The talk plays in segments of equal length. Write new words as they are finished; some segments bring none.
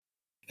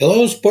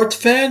Hello, sports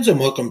fans, and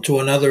welcome to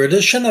another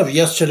edition of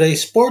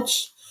Yesterday's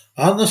Sports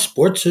on the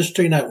Sports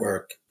History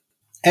Network.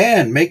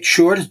 And make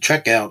sure to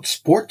check out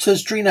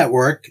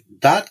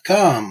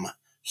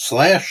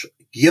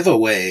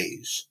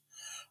sportshistorynetwork.com/giveaways.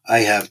 I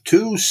have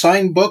two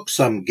signed books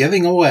I'm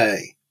giving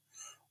away.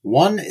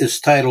 One is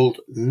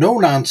titled No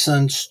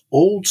Nonsense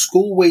Old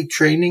School Weight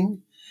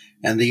Training,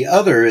 and the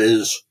other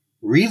is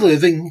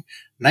Reliving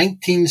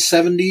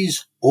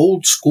 1970s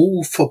Old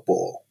School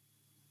Football.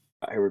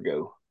 Here we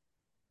go.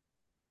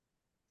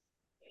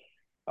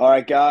 All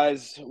right,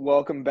 guys,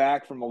 welcome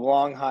back from a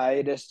long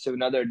hiatus to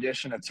another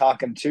edition of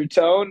Talking Two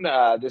Tone.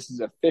 This is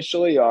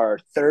officially our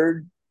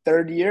third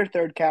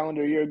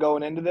calendar year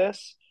going into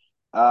this.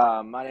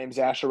 My name's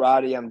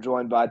Asherati. I'm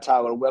joined by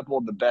Tyler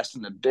Whipple, the best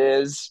in the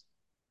biz.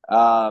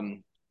 We're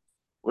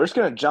just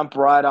gonna jump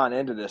right on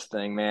into this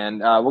thing, man.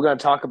 We're gonna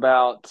talk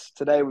about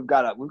today. We've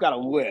got a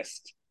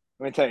list.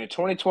 Let me tell you,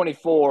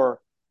 2024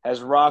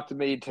 has rocked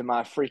me to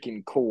my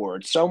freaking core.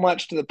 It's so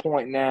much to the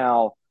point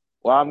now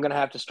where I'm gonna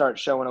have to start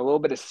showing a little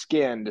bit of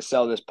skin to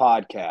sell this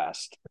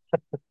podcast.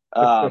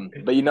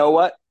 But you know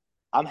what?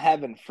 I'm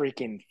having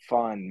freaking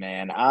fun,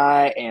 man.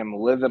 I am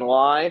living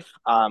life.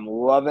 I'm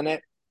loving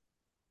it.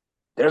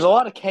 There's a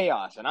lot of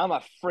chaos, and I'm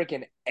a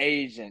freaking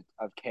agent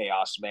of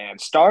chaos, man.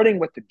 Starting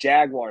with the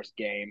Jaguars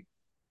game.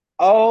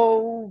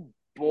 Oh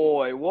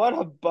boy, what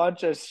a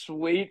bunch of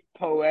sweet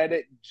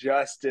poetic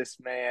justice,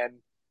 man.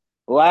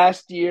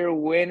 Last year,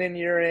 winning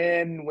you're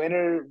in,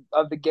 winner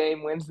of the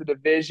game wins the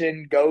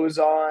division, goes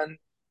on,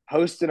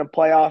 hosting a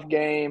playoff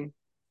game,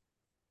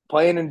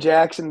 playing in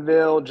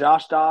Jacksonville.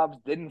 Josh Dobbs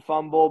didn't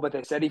fumble, but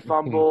they said he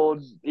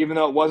fumbled, even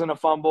though it wasn't a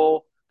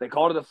fumble. They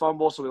called it a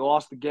fumble, so we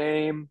lost the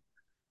game.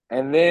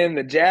 And then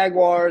the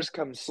Jaguars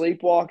come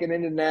sleepwalking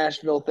into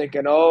Nashville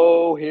thinking,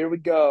 oh, here we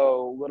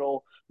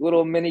go,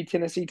 little mini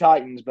Tennessee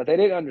Titans. But they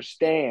didn't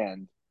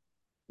understand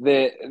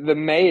that the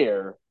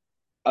mayor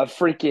of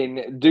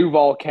freaking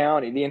Duval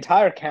County, the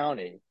entire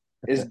county,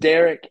 is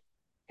Derrick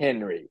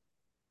Henry.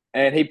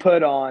 And he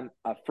put on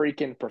a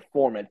freaking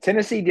performance.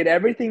 Tennessee did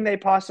everything they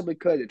possibly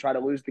could to try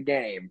to lose the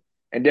game.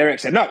 And Derrick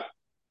said, no,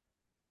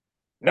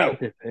 no,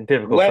 In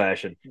typical let,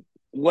 fashion.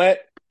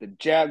 let the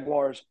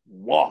Jaguars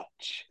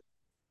watch.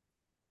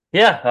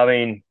 Yeah, I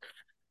mean,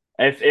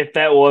 if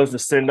that was the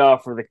send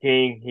off for the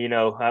king, I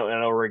know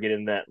we're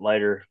getting that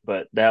later,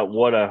 but that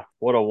what a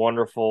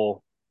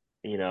wonderful,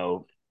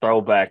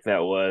 throwback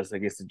that was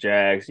against the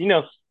Jags.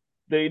 The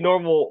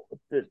normal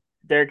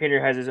Derrick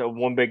Henry has his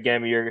one big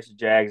game a year against the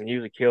Jags and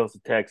usually kills the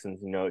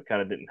Texans. It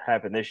kind of didn't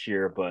happen this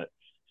year, but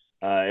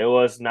it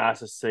was nice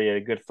to see a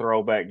good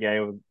throwback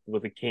game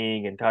with the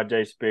King and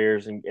Tajay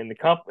Spears and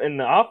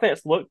the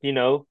offense looked,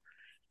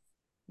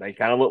 they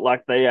kind of looked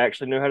like they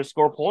actually knew how to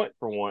score a point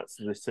for once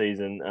this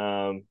season.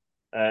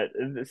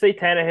 See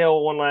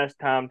Tannehill one last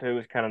time too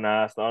was kind of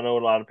nice. I know a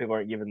lot of people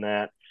aren't giving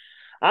that.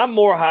 I'm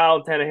more high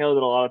on Tannehill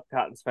than a lot of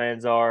Titans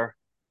fans are.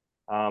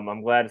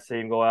 I'm glad to see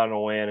him go out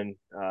and win and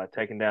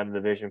taking down the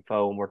division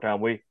foe one more time.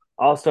 We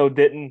also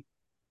didn't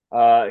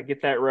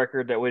get that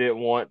record that we didn't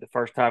want the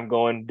first time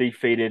going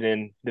defeated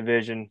in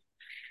division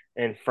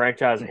in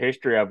franchise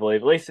history, I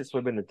believe. At least since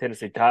we've been the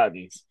Tennessee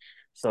Titans.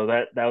 So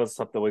that was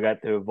something we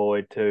got to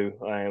avoid too.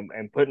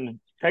 And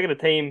taking a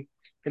team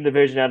in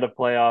division out of the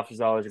playoffs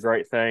is always a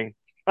great thing.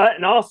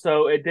 And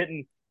also, it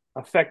didn't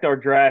affect our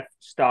draft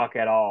stock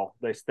at all.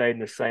 They stayed in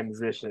the same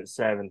position at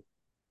 7,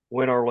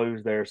 win or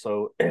lose there.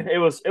 So it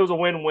was a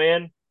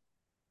win-win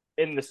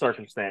in the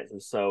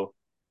circumstances. So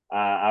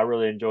I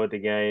really enjoyed the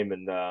game,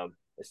 and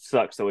it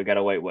sucks that we got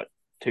to wait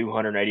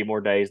 280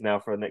 more days now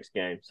for the next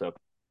game. So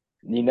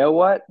You know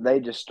what? They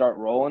just start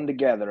rolling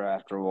together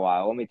after a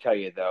while. Let me tell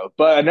you, though.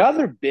 But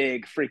another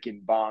big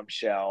freaking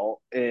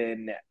bombshell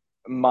in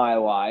my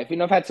life.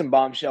 I've had some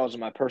bombshells in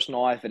my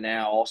personal life and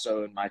now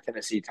also in my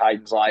Tennessee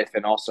Titans life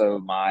and also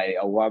my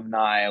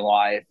alumni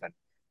life. And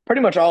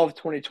pretty much all of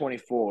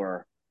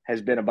 2024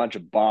 has been a bunch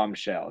of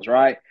bombshells,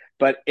 right?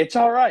 But it's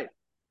all right.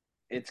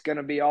 It's going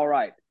to be all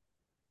right.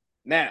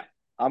 Now,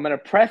 I'm going to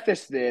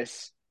preface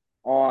this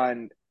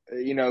on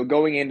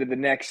going into the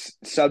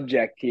next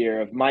subject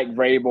here of Mike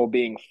Vrabel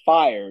being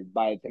fired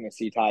by the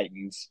Tennessee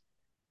Titans.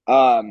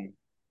 Um,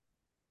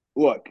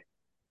 Look,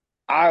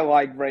 I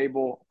like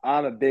Vrabel.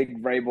 I'm a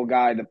big Vrabel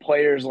guy. The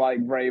players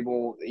like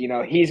Vrabel.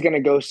 He's going to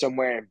go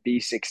somewhere and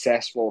be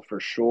successful for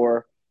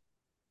sure.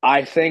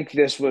 I think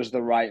this was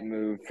the right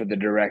move for the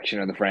direction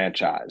of the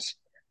franchise.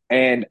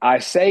 And I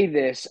say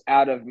this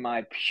out of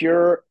my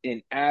pure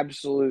and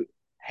absolute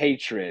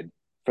hatred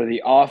for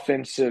the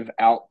offensive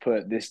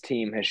output this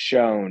team has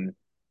shown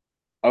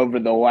over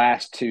the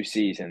last 2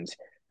 seasons.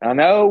 I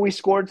know we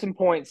scored some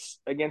points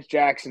against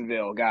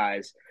Jacksonville,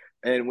 guys,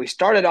 and we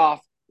started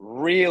off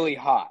really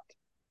hot.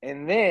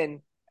 And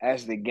then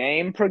as the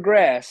game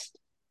progressed,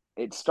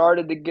 it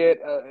started to get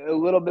a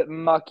little bit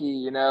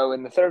mucky. In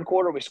the third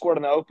quarter, we scored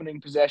on the opening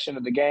possession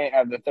of the game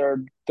of the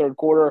third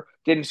quarter,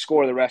 didn't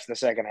score the rest of the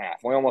second half.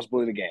 We almost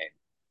blew the game.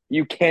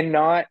 You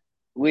cannot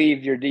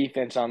leave your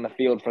defense on the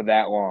field for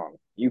that long.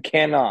 You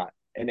cannot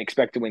and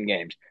expect to win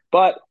games.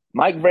 But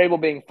Mike Vrabel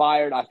being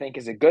fired, I think,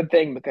 is a good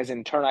thing because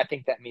in turn, I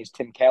think that means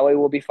Tim Kelly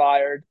will be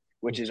fired,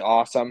 which is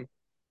awesome.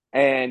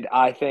 And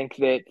I think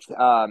that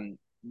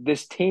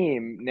this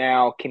team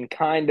now can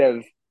kind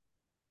of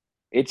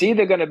it's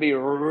either going to be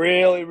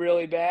really,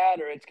 really bad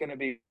or it's going to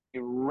be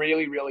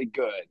really, really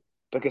good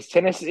because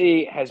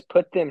Tennessee has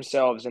put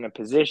themselves in a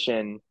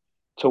position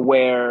to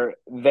where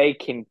they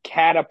can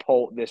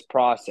catapult this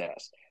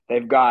process.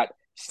 They've got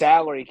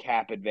salary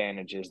cap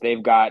advantages,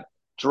 they've got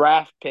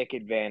draft pick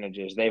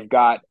advantages, they've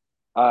got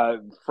a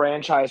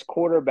franchise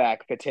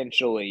quarterback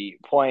potentially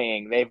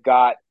playing, they've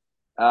got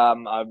a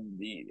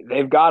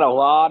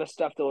lot of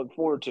stuff to look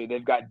forward to.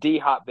 They've got D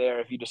Hop there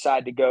if you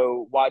decide to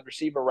go wide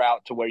receiver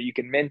route to where you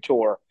can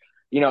mentor.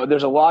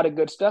 There's a lot of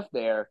good stuff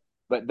there,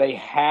 but they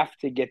have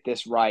to get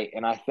this right.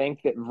 And I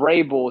think that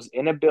Vrabel's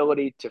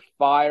inability to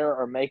fire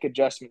or make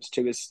adjustments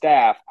to his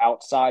staff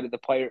outside of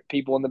the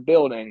people in the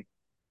building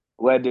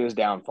led to his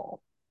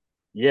downfall.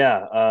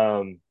 Yeah,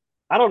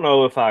 I don't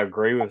know if I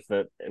agree with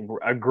it.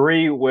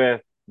 Agree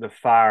with the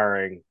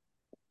firing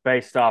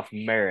based off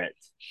merit.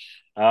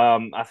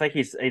 I think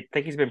he's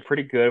been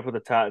pretty good for the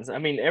Titans. I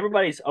mean,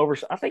 everybody's over.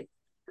 I think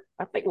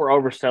we're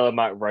overselling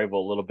Mike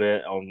Vrabel a little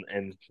bit on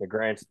in the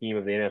grand scheme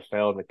of the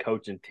NFL and the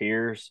coaching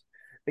tiers.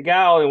 The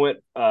guy only went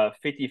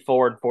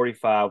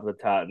 54-45 with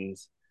the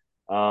Titans.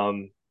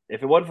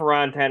 If it wasn't for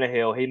Ryan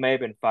Tannehill, he may have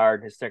been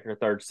fired in his second or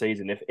third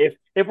season.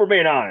 If we're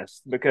being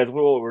honest, because Yeah,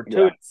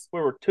 we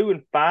were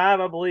 2-5,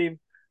 I believe,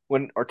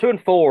 when or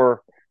 2-4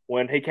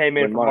 when he came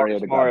in when for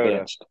Marcus Mariota got Mariota,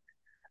 benched.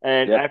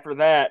 and Yep. after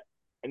that,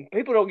 and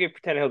people don't give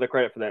Tannehill the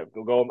credit for that.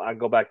 I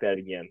go back to that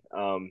again.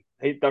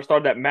 They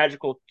started that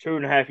magical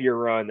 2.5 year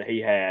run that he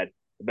had,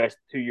 the best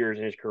 2 years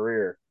in his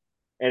career.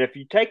 And if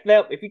you take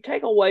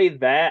away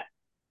that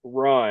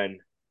run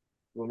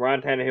when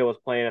Ryan Tannehill was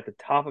playing at the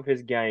top of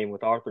his game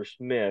with Arthur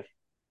Smith,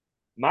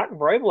 Mike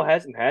Vrabel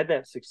hasn't had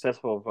that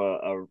successful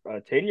of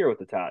a tenure with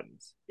the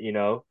Titans. And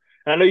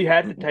I know you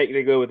have to take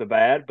the good with the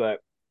bad, but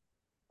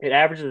it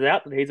averages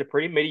out that he's a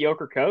pretty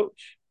mediocre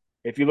coach.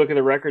 If you look at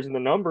the records and the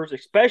numbers,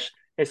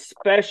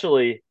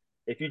 especially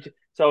if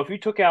you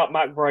took out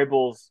Mike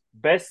Vrabel's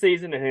best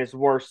season and his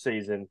worst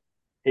season,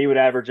 he would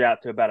average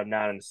out to about a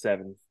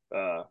 9-7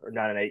 or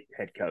 9-8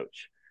 head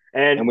coach.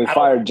 And And we I don't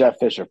fired Jeff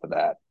Fisher for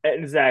that.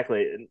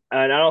 exactly, and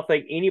I don't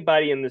think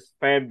anybody in this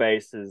fan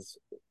base is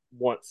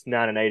wants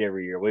 9-8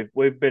 every year.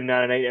 We've been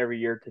 9-8 every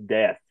year to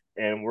death,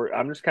 and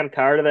I'm just kind of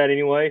tired of that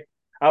anyway.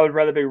 I would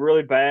rather be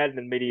really bad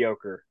than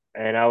mediocre.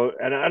 And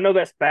I know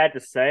that's bad to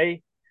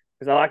say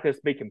because I like us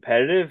to be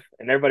competitive,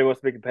 and everybody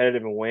wants to be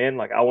competitive and win.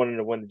 Like I wanted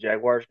to win the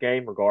Jaguars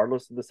game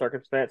regardless of the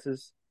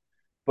circumstances.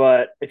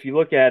 But if you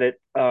look at it,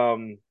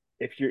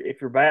 if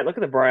you're bad, look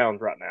at the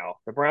Browns right now.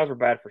 The Browns were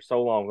bad for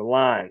so long. The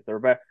Lions, they were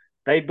bad.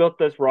 They built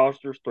those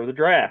rosters through the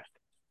draft,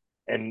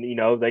 and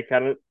they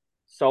kind of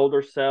sold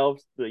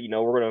themselves.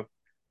 We're gonna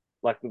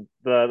like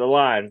the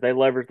Lions. They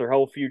leveraged their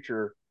whole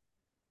future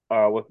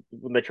with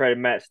when they traded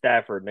Matt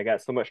Stafford, and they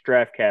got so much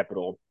draft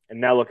capital. And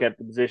now look at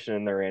the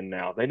position they're in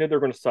now. They knew they were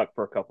going to suck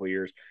for a couple of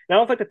years. And I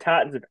don't think the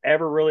Titans have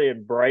ever really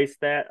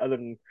embraced that, other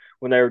than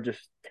when they were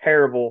just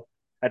terrible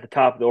at the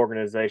top of the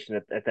organization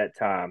at that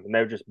time, and they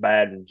were just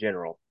bad in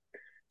general.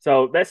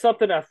 So that's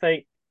something I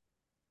think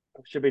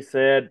should be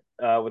said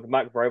with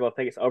Mike Vrabel. I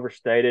think it's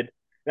overstated.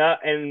 Now,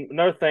 and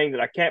another thing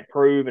that I can't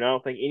prove, and I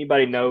don't think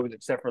anybody knows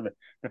except for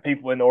the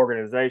people in the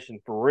organization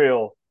for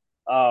real,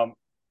 um,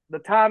 the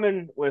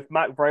timing with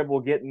Mike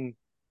Vrabel getting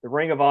the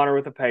Ring of Honor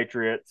with the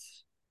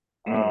Patriots,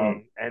 Mm-hmm.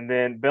 and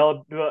then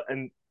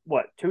and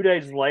what 2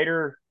 days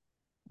later,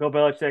 Bill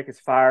Belichick is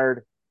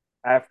fired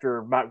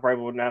after Mike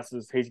Vrabel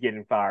announces he's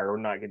getting fired or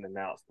not getting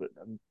announced, but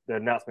the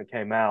announcement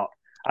came out.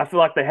 I feel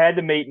like they had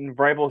the meeting.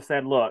 Vrabel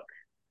said, "Look,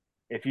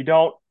 if you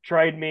don't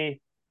trade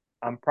me,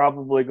 I'm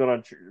probably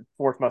going to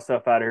force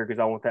myself out of here because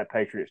I want that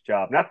Patriots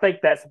job." And I think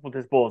that's what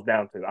this boils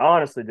down to. I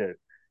honestly do.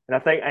 And I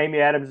think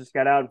Amy Adams just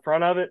got out in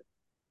front of it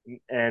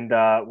and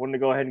wanted to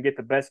go ahead and get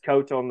the best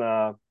coach on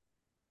the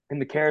in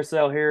the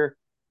carousel here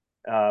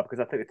because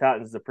I think the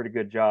Titans is a pretty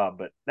good job.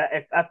 But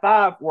if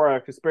I were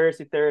a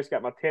conspiracy theorist,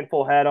 got my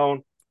tinfoil hat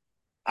on,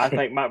 I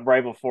think Mike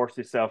Vrabel forced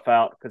himself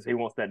out because he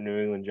wants that New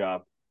England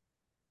job.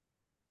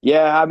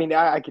 Yeah, I mean,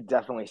 I could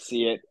definitely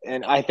see it.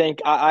 And I think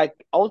I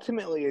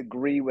ultimately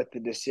agree with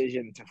the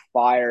decision to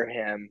fire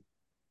him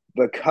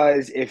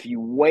because if you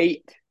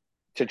wait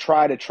to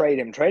try to trade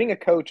him, trading a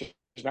coach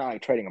is not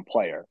like trading a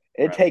player.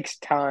 It Right. takes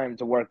time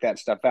to work that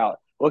stuff out.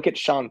 Look at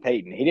Sean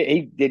Payton.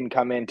 He didn't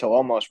come in till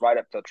almost right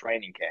up to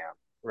training camp.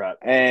 Right.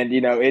 And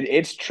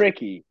it's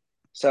tricky.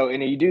 So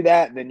and you do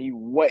that, then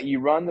you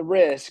run the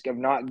risk of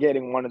not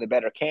getting one of the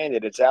better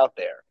candidates out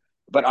there.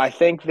 But I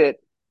think that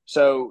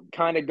so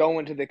kind of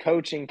going to the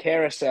coaching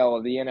carousel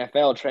of the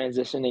NFL,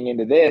 transitioning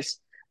into this,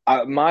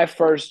 my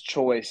first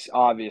choice,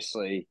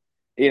 obviously,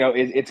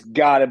 it's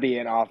got to be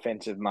an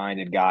offensive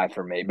minded guy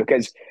for me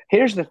because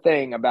here's the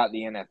thing about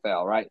the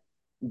NFL, right?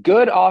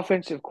 Good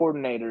offensive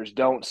coordinators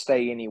don't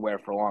stay anywhere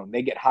for long.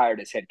 They get hired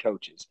as head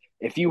coaches.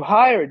 If you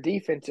hire a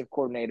defensive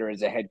coordinator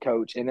as a head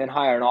coach and then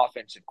hire an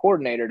offensive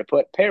coordinator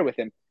to pair with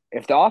him,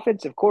 If the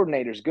offensive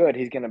coordinator is good,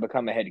 he's going to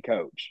become a head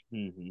coach.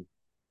 Mm-hmm.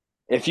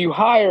 If you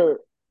hire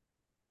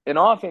an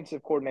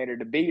offensive coordinator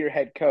to be your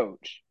head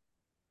coach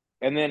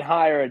and then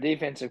hire a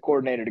defensive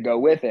coordinator to go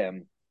with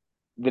him,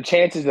 the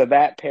chances of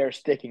that pair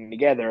sticking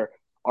together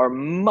are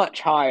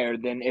much higher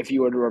than if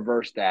you were to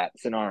reverse that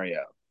scenario.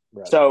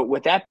 Right. So,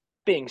 with that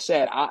being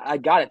said, I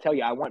got to tell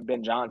you, I want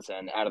Ben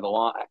Johnson out of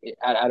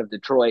out of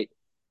Detroit.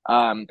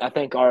 I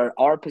think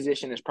our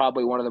position is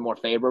probably one of the more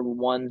favorable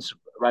ones,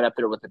 right up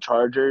there with the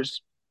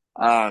Chargers.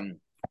 Um,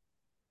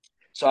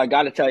 so I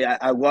got to tell you,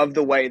 I love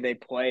the way they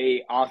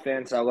play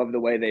offense. I love the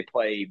way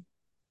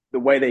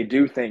they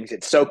do things.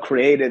 It's so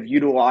creative,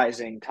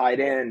 utilizing tight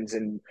ends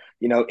and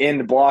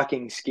end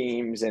blocking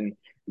schemes and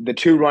the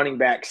two running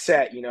back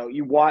set.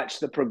 You watch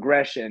the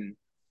progression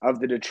of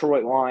the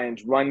Detroit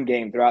Lions run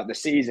game throughout the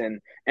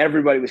season.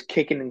 Everybody was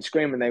kicking and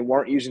screaming. They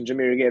weren't using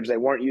Jahmyr Gibbs. They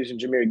weren't using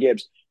Jahmyr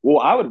Gibbs. Well,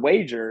 I would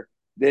wager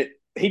that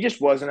he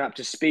just wasn't up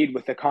to speed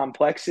with the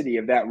complexity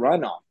of that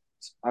run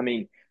offense. I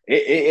mean,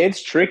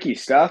 it's tricky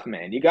stuff,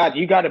 man. You got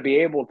to be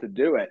able to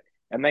do it.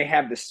 And they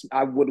have this.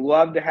 I would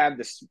love to have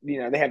this.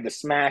 They have the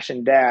smash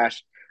and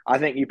dash. I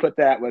think you put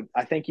that with.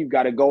 I think you've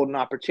got a golden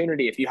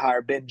opportunity if you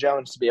hire Ben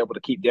Jones to be able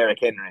to keep Derrick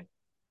Henry.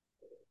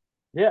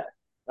 Yeah.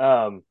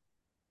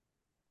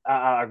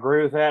 I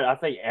agree with that. I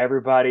think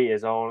everybody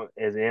is in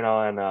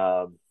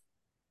on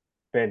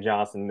Ben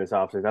Johnson this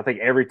offseason. I think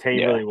every team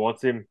Yeah, really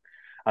wants him.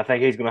 I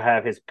think he's going to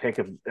have his pick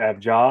of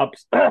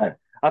jobs.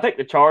 I think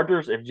the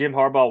Chargers, if Jim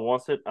Harbaugh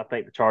wants it, I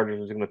think the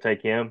Chargers is going to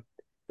take him.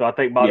 So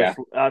yeah.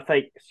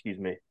 excuse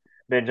me,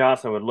 Ben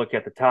Johnson would look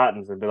at the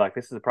Titans and be like,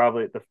 this is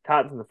probably the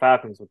Titans and the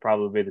Falcons would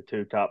probably be the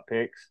two top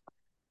picks.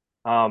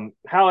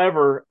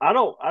 However,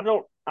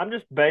 I'm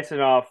just basing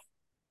off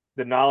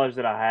the knowledge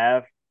that I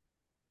have.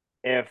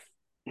 If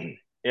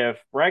if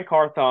Frank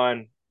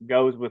Carthon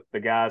goes with the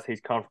guys he's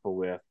comfortable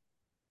with,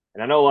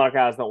 and I know a lot of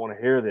guys don't want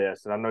to hear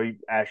this, and I know you,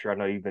 Asher, I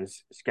know you've been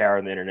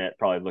scouring the internet,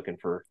 probably looking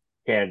for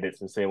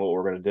candidates and seeing what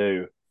we're going to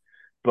do. It's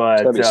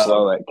gonna But be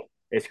slow.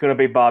 it's going to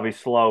be Bobby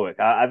Slowick.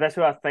 That's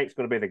who I think is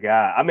going to be the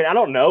guy. I mean, I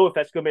don't know if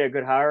that's going to be a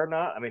good hire or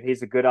not. I mean,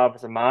 he's a good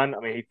offensive mind. I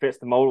mean, he fits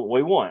the mold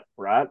we want,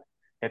 right?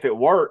 If it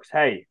works,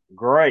 hey,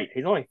 great.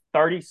 He's only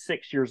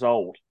 36 years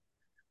old.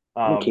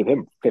 I'm gonna keep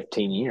him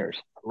 15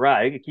 years.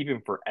 Right. You could keep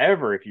him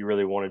forever if you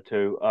really wanted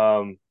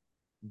to.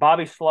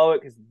 Bobby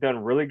Slowick has done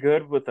really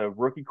good with a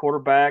rookie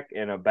quarterback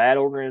in a bad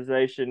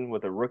organization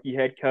with a rookie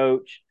head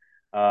coach.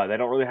 They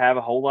don't really have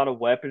a whole lot of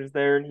weapons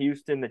there in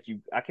Houston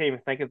I can't even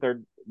think of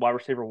their wide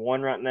receiver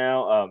one right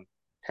now.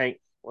 Tank,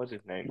 what's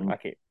his name? I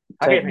can't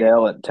think.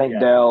 Tank Yeah,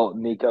 Dell,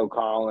 Nico yeah.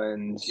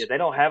 Collins. They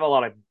don't have a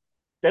lot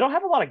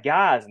of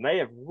guys, and they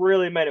have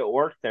really made it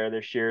work there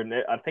this year. And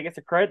I think it's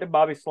a credit to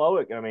Bobby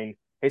Slowick. I mean,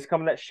 he's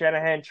coming that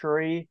Shanahan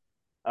tree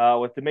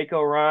with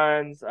D'Amico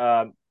Ryans.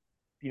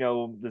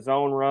 The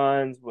zone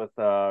runs with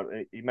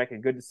you making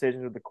good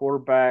decisions with the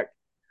quarterback.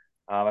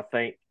 I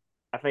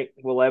think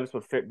Will Levis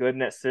would fit good in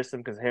that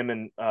system because him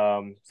and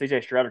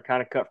CJ Stroud are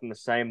kind of cut from the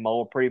same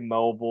mold, pretty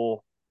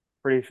mobile,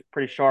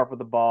 pretty sharp with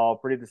the ball,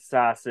 pretty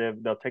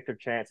decisive. They'll take their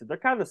chances. They're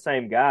kind of the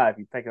same guy if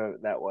you think of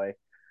it that way.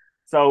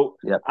 So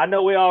Yep. I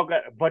know we all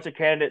got a bunch of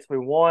candidates we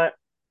want,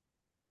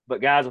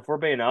 but guys, if we're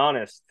being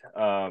honest,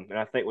 and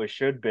I think we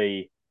should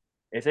be,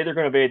 it's either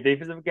going to be a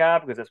defensive guy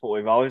because that's what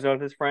we've always done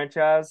with this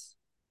franchise,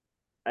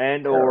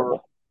 and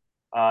or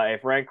Terrible.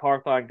 if Rand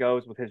Carthon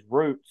goes with his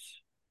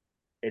roots,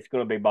 it's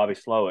going to be Bobby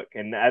Slowick,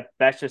 and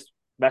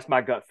that's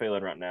my gut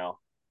feeling right now,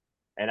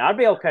 and I'd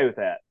be okay with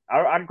that.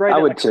 I'd grade I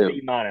that would like a too.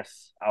 B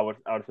minus. I would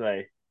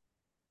say.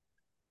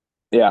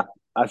 Yeah,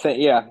 I think.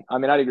 Yeah, I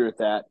mean, I'd agree with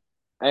that.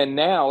 And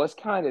now let's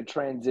kind of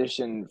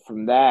transition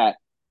from that.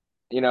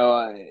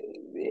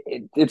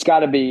 It's got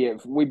to be.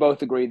 We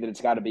both agree that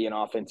it's got to be an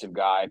offensive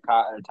guy.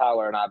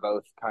 Tyler and I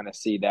both kind of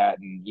see that,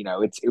 and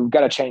we've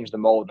got to change the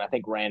mold. And I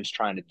think Rand's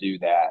trying to do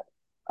that.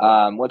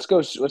 Let's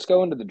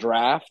go into the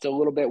draft a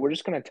little bit. We're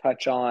just going to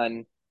touch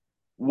on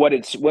what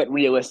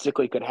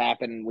realistically could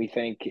happen. We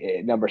think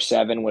number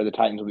 7, where the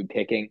Titans will be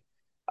picking.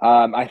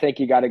 I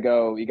think you got to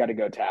go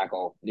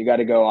tackle. You got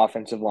to go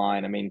offensive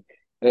line. I mean,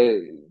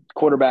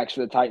 quarterbacks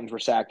for the Titans were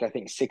sacked, I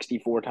think,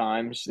 64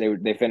 times.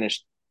 They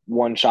finished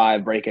one shy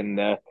of breaking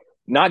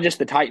not just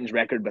the Titans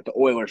record, but the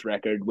Oilers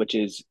record, which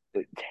is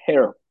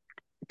terrible,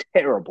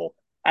 terrible,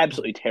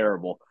 absolutely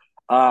terrible.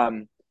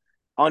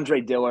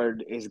 Andre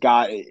Dillard has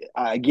got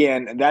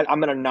again that I'm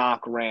going to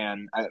knock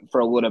Ran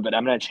for a little bit.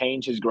 I'm going to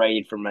change his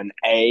grade from an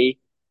A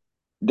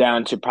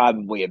down to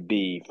probably a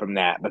B from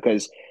that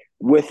because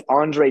with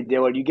Andre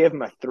Dillard, you give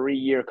him a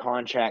 3-year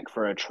contract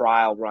for a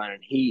trial run,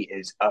 and he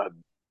is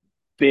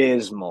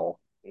abysmal,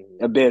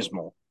 Mhm.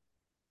 abysmal.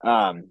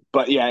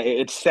 But yeah,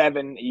 it's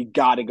 7. You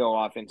got to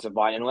go offensive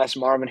line unless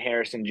Marvin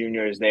Harrison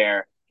Jr. is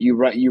there. You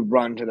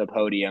run to the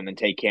podium and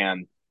take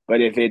him. But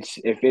if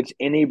it's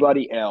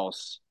anybody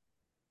else,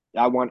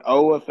 I want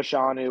Ola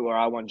Fashanu or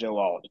I want Joe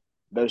Ald.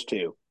 Those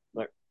two.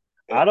 Look,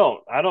 I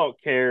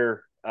don't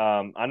care.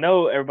 I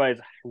know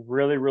everybody's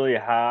really really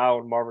high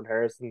on Marvin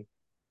Harrison,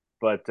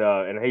 but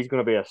and he's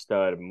going to be a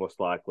stud most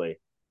likely.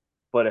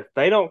 But if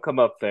they don't come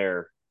up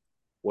there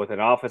with an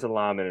offensive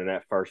lineman in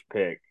that first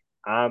pick,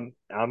 I'm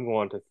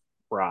going to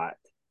fry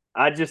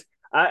it.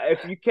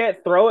 If you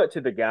can't throw it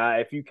to the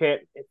guy, if you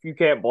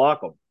can't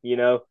block them,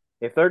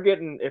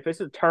 if it's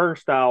a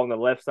turnstile on the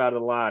left side of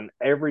the line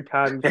every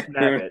time you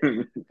snap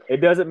it, it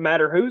doesn't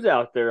matter who's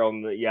out there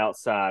on the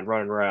outside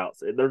running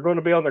routes. They're going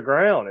to be on the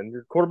ground, and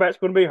your quarterback's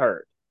going to be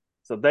hurt.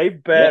 So they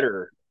Yep.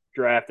 better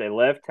draft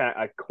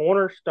a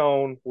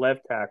cornerstone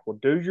left tackle.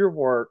 Do your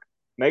work.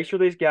 Make sure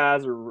these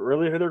guys are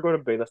really who they're going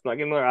to be. Let's not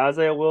get another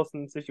Isaiah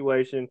Wilson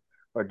situation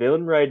or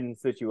Dylan Radin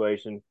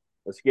situation.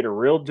 Let's get a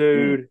real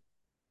dude.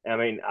 I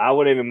mean, I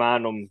wouldn't even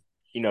mind them,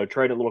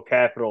 trade a little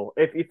capital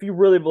if you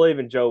really believe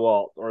in Joe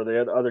Alt or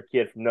the other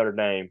kid from Notre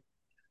Dame.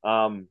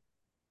 Oa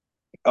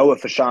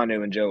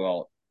Fashanu and Joe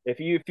Alt. If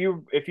you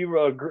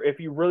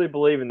really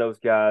believe in those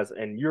guys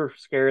and you're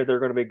scared they're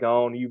going to be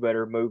gone, you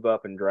better move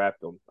up and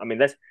draft them. I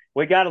mean,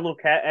 we got a little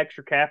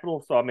extra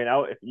capital, so I mean,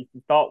 if you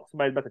thought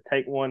somebody's about to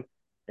take one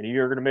and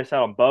you're going to miss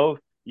out on both,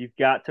 you've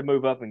got to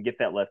move up and get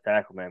that left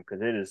tackle, man,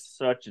 because it is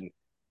such an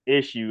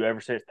issue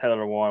ever since Taylor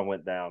Lewan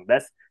went down.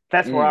 That's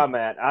where I'm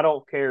at. I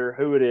don't care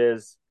who it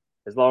is,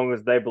 as long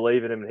as they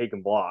believe in him and he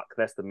can block.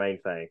 That's the main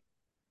thing.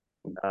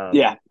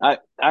 Yeah,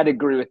 I'd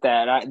agree with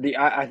that.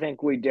 I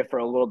think we differ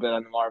a little bit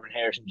on the Marvin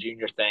Harrison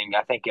Jr. thing.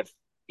 I think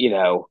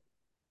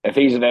if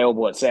he's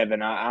available at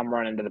 7, I'm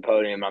running to the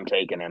podium. I'm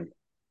taking him,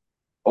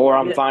 or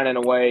I'm Yeah. finding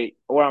a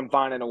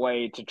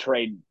way, to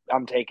trade.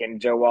 I'm taking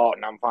Joe Alt,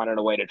 and I'm finding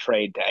a way to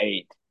trade to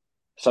 8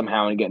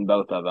 somehow and getting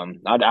both of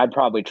them. I'd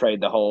probably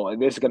trade the whole.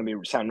 This is going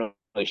to sound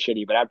really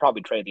shitty, but I'd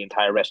probably trade the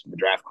entire rest of the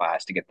draft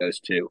class to get those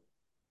 2.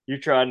 You're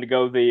trying to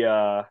go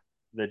the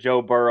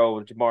Joe Burrow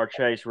with Jamar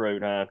Chase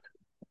route, huh?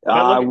 But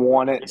I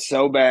want it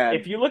so bad.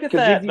 if you look at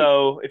Because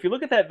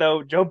that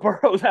though, Joe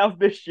Burrow's out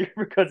this year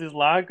because his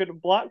line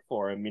couldn't block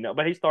for him,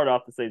 But he started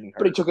off the season hurt.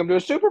 But he took him to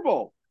a Super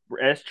Bowl.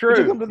 That's true.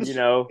 He took him to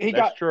the,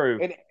 that's true.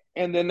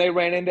 And then they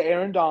ran into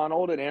Aaron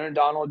Donald, and Aaron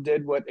Donald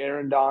did what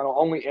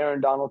only Aaron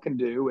Donald can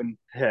do, and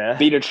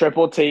beat a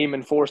triple team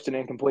and forced an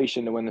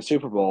incompletion to win the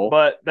Super Bowl.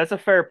 But that's a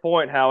fair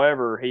point.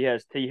 However, he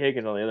has T.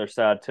 Higgins on the other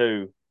side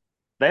too.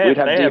 We'd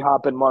have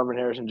D-Hop and Marvin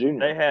Harrison Jr.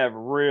 They have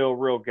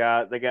real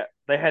guys.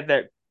 They had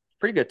that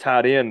pretty good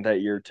tight end that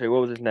year too.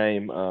 What was his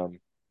name?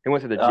 He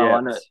went to the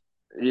Jets.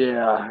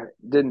 Yeah,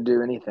 didn't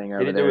do anything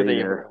over there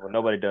either. Well,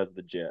 nobody does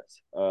the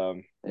Jets.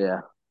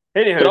 Yeah.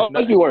 Anywho, it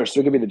could be worse.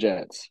 It could be the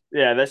Jets.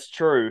 Yeah, that's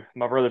true.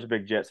 My brother's a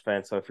big Jets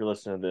fan, so if you're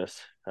listening to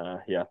this,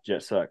 yeah,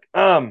 Jets suck.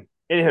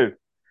 Anywho,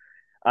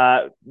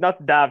 not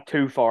to dive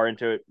too far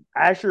into it,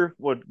 Asher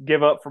would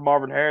give up for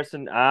Marvin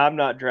Harrison. I'm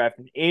not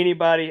drafting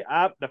anybody.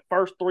 The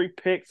first 3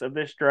 picks of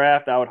this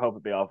draft, I would hope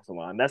it'd be offensive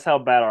line. That's how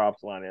bad our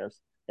offensive line is,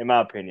 in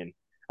my opinion.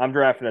 I'm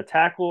drafting a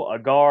tackle, a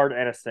guard,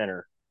 and a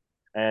center.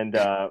 And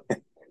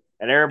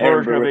Aaron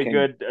Brewer's going to be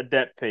good at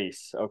that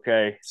piece,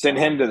 okay? Send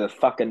him to the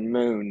fucking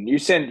moon. You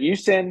send.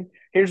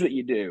 Here's what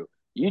you do.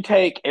 You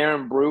take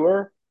Aaron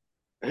Brewer,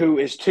 who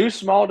is too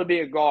small to be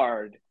a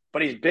guard,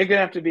 but he's big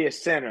enough to be a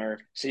center.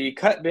 So you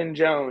cut Ben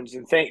Jones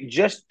and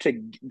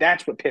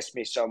that's what pissed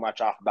me so much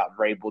off about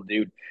Vrabel,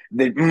 dude.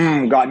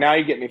 God, now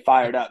you get me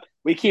fired up.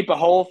 We keep a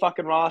whole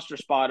fucking roster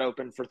spot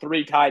open for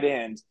 3 tight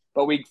ends,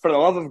 but for the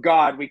love of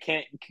God, we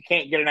can't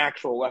get an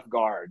actual left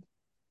guard.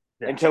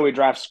 Yeah. Until we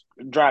draft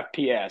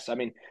PS. I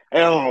mean,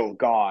 oh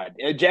God,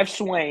 Jeff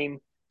Swain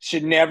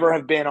should never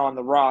have been on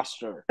the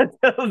roster.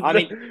 I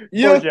mean,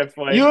 Jeff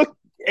Swain.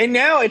 And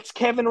now it's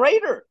Kevin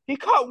Rader. He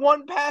caught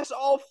 1 pass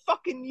all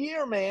fucking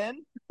year, man.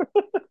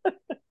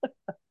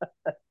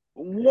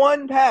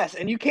 1 pass,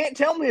 and you can't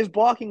tell me his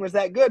blocking was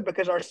that good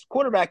because our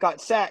quarterback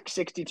got sacked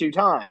 62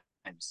 times.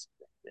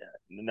 Yeah,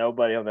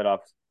 nobody on that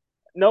offense.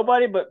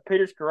 Nobody but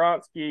Peter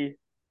Skoronski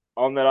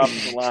on that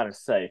offensive line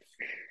is safe.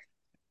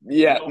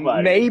 Yeah,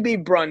 maybe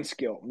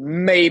Brunskill.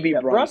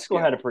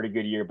 Brunskill had a pretty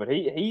good year, but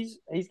he's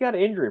got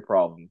injury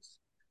problems.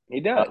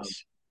 He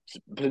does.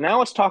 But now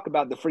let's talk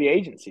about the free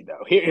agency,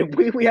 though. Here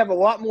we have a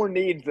lot more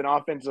needs than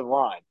offensive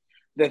line.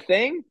 The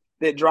thing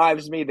that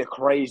drives me the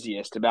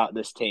craziest about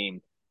this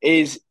team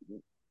is,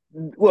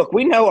 look,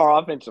 we know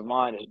our offensive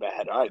line is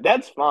bad. All right,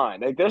 that's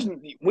fine.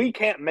 We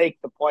can't make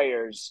the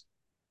players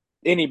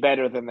any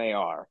better than they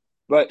are.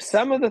 But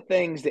some of the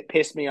things that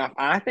piss me off,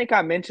 I think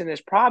I mentioned this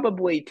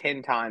probably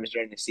 10 times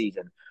during the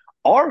season.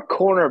 Our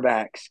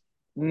cornerbacks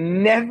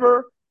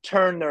never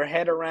turn their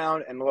head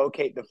around and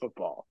locate the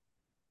football.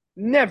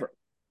 Never.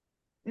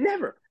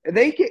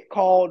 They get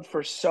called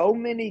for so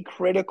many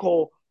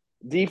critical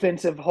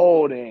defensive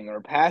holding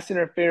or pass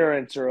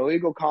interference or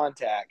illegal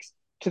contacts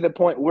to the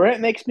point where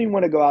it makes me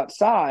want to go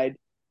outside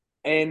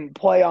and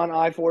play on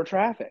I-4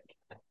 traffic.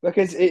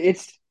 Because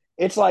it's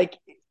like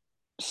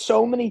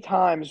so many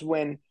times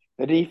when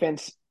the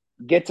defense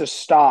gets a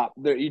stop,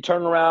 you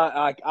turn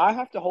around. I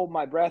have to hold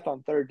my breath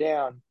on 3rd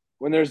down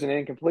when there's an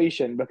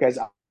incompletion because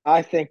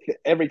I think that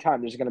every time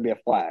there's going to be a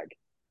flag.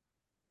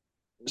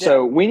 Yeah.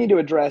 So we need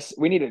a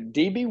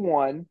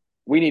DB1.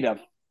 We need a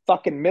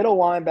fucking middle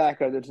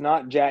linebacker that's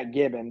not Jack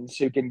Gibbons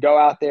who can go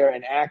out there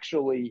and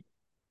actually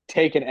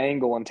take an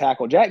angle and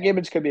tackle. Jack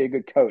Gibbons could be a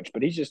good coach,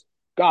 but he's just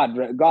God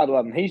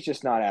love him. He's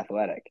just not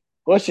athletic.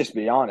 let's just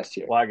be honest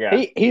here. Why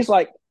guy? He's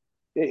like,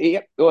 he's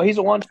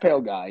a lunch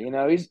pail guy.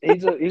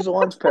 He's a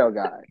lunch pail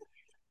guy.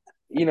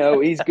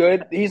 He's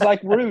good. He's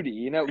like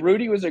Rudy.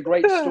 Rudy was a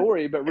great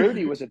story, but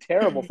Rudy was a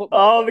terrible football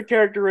All the player.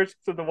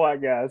 characteristics of the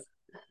white guys.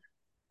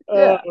 Oh,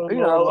 Yeah, Lord,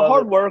 love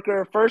hard it.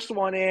 worker, first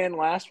one in,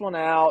 last one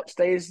out,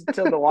 stays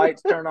till the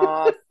lights turn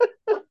off.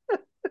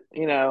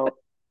 You know,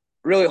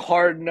 really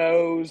hard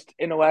nosed,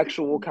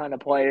 intellectual kind of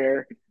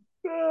player.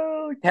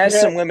 Oh, Has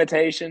some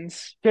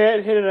limitations.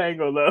 can't hit an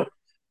angle though.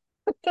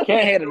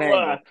 Can't hit an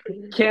Why?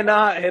 angle.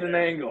 Cannot hit an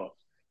angle.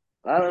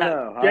 I don't Jack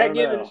know. I Jack don't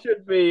Gibbons know.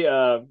 should be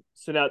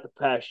sent out to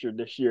pasture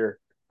this year.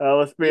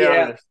 Let's be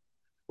Yeah, honest.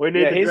 We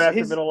need yeah. to His draft a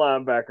his middle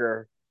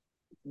linebacker.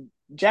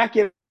 Jack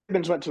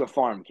Gibbons went to a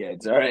farm,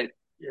 kids. All right.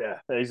 Yeah,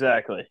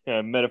 exactly.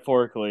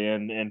 Metaphorically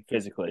and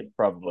physically,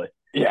 probably.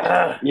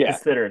 Yeah, yeah.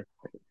 Considering.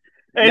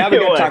 Now we got to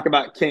Anyway, talk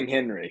about King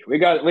Henry. We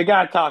got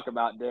to talk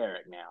about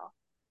Derek now.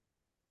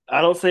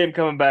 I don't see him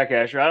coming back,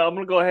 Asher. I'm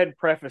going to go ahead and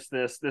preface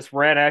this. This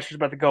rant Asher's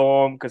about to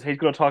go on because he's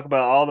going to talk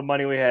about all the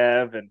money we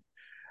have and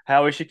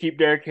how we should keep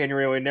Derrick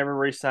Henry. We never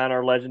re-sign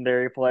our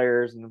legendary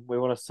players, and we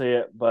want to see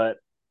it. But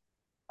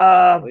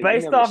Well, you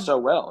based know me off so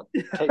well.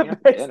 Take me out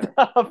to based dinner.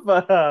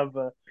 off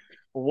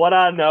what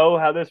I know,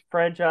 how this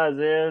franchise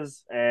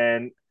is,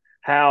 and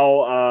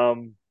how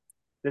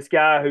this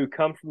guy who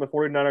comes from the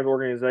 49ers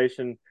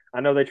organization,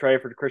 I know they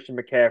traded for Christian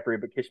McCaffrey,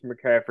 but Christian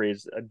McCaffrey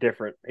is a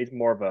different. He's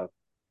more of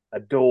a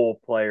dual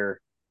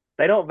player.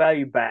 They don't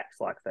value backs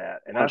like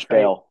that, and I Punch think.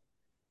 bail.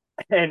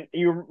 And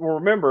you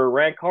remember,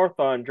 Rand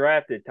Carthon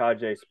drafted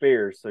Tajay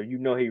Spears, so you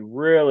know he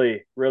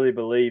really, really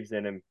believes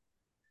in him.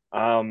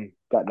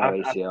 Got no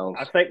I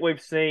ACLs. think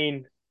we've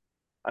seen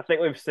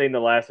the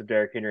last of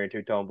Derrick Henry in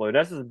two tone blue.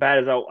 That's as bad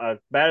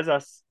as I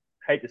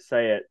hate to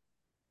say it.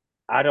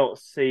 I don't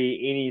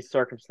see any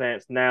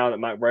circumstance now that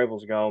Mike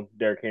Vrabel's gone.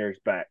 Derrick Henry's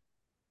back,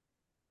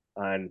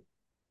 and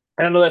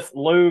I know that's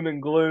loom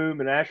and gloom,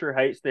 and Asher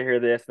hates to hear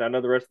this, and I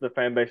know the rest of the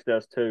fan base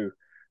does too.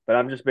 But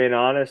I'm just being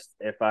honest.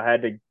 If I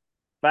had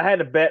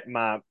to bet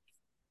my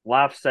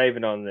life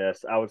saving on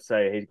this, I would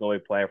say he's going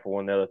to be playing for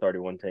one of the other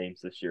 31 teams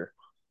this year.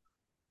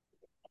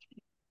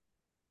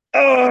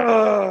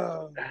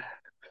 Oh,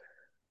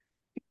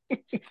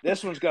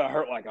 this one's gonna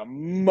hurt like a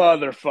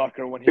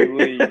motherfucker when he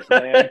leaves,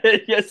 man. Yes,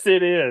 it is. Yes,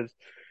 it is.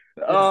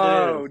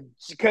 Oh,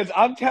 because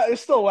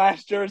it's the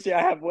last jersey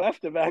I have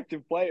left of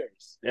active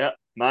players. Yeah,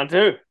 mine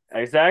too.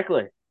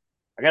 Exactly.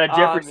 I got a I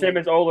Jeffrey mean,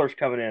 Simmons Oilers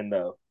coming in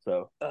though.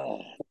 So oh,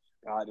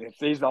 God, if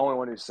he's the only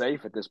one who's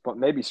safe at this point,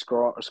 maybe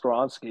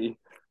Skronsky,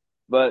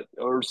 but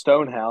or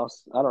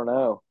Stonehouse, I don't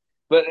know.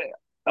 But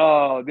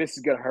oh, this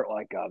is gonna hurt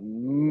like a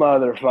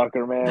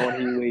motherfucker, man, when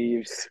he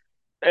leaves.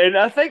 and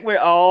I think we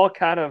all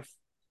kind of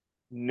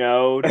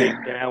know deep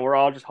down we're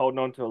all just holding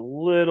on to a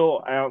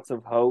little ounce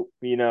of hope.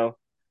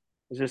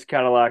 It's just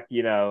kind of like,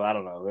 I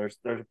don't know. There's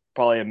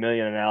probably a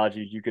million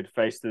analogies you could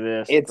face to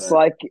this, It's but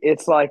like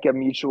it's like a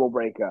mutual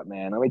breakup,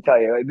 man. Let me tell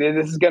you,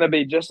 this is going to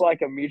be just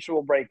like a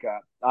mutual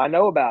breakup. I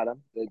know about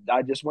them.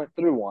 I just went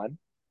through one,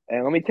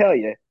 and let me tell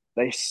you,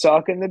 they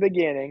suck in the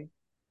beginning.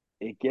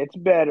 It gets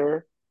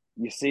better.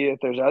 You see that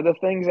there's other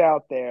things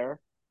out there.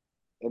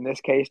 In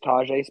this case,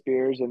 Tajay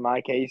Spears. In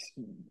my case,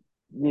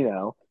 you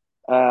know,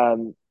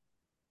 um,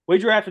 we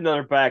draft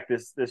another back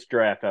this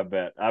draft. I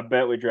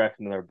bet we draft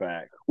another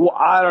back. well,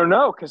 I don't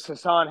know because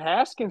Hassan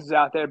Haskins is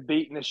out there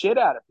beating the shit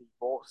out of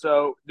people.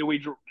 So do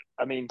we?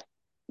 I mean,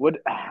 would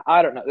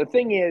I don't know. The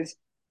thing is,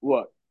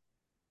 look,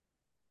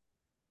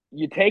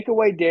 you take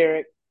away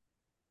Derek,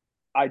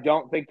 I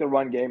don't think the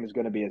run game is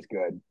going to be as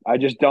good. I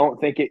just don't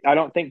think it. I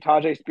don't think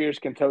Tajay Spears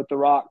can tote the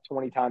rock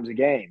 20 times a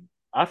game.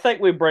 I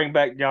think we bring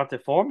back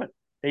Deontay Foreman.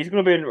 He's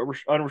going to be an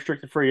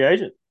unrestricted free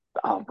agent.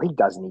 He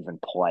doesn't even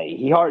play.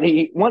 He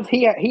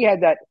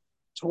had that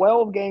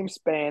 12 game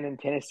span in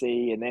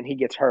Tennessee, and then he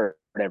gets hurt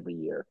every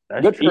year.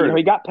 That's Good, true.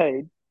 he got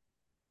paid. He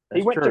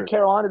That's went to true.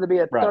 Carolina to be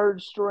a Right.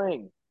 third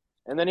string,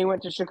 and then he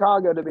went to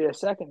Chicago to be a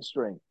second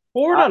string.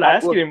 Well, we're not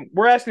asking Look, him.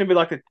 We're asking him to be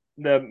like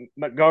the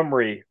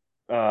Montgomery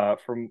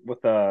from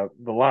with the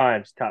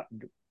Lions top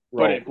role.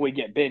 but if we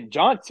get Ben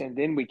Johnson,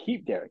 then we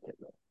keep Derrick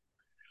Henry.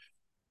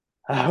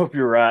 I hope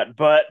you're right,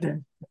 but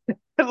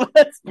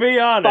let's be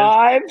honest.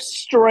 5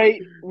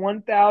 straight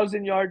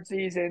 1,000-yard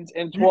seasons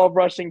and 12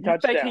 rushing You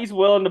touchdowns. think he's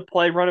willing to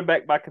play running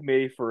back by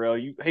committee for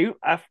real?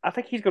 I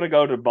think he's going to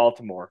go to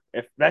Baltimore.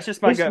 If that's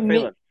just my gut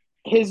feeling.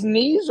 His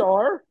knees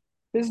would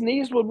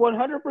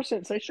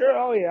 100% say, sure,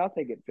 oh yeah, I'll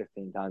take it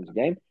 15 times a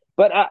game.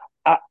 But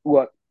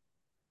look,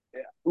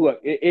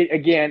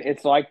 again,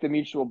 it's like the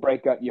mutual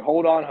breakup. You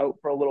hold on hope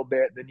for a little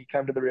bit, then you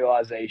come to the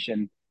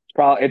realization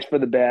it's for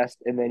the best,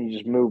 and then you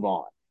just move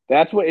on.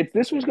 That's what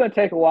this was going to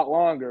take a lot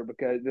longer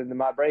than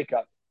my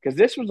breakup, because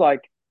this was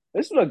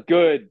a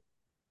good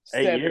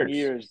 7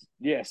 years.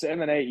 Yeah,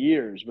 7, 8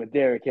 years with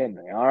Derrick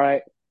Henry. All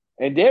right.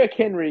 And Derrick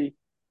Henry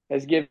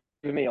has given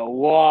me a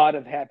lot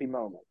of happy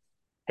moments.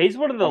 He's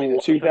one of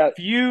the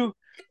few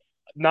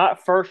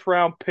not first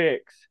round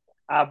picks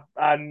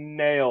I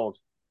nailed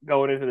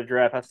going into the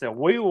draft. I said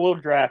we will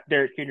draft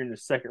Derrick Henry in the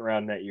second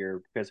round that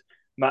year because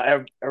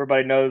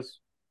everybody knows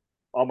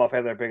all my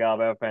family are big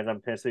Alabama fans. I'm a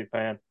Tennessee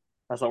fan.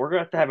 I was like, we're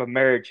going to have a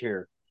marriage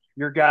here.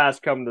 Your guys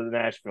come to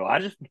Nashville. I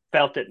just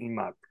felt it in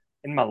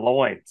my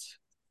loins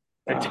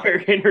that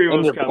Derrick Henry And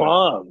was your coming.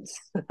 plums.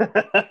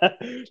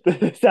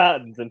 The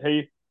Titans, and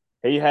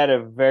he had a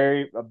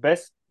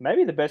best,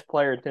 maybe the best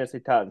player in Tennessee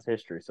Titans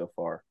history so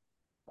far.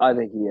 I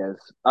think he is.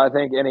 I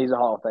think, and he's a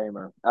Hall of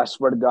Famer. I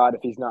swear to God,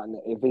 if he's not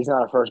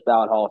a first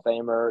ballot Hall of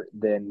Famer,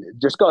 then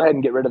just go ahead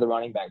and get rid of the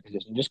running back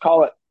position. Just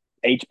call it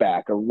H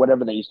back or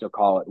whatever they used to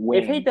call it.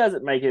 If he Wing.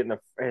 doesn't make it in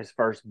his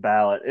first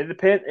ballot, it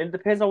depends. It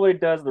depends on what he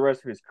does the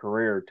rest of his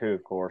career too.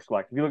 Of course,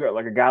 like if you look at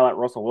like a guy like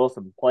Russell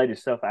Wilson, played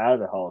himself out of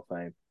the Hall of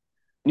Fame.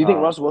 You think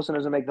Uh, Russell Wilson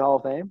doesn't make the Hall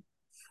of Fame?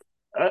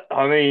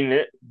 I mean,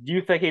 do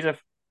you think he's a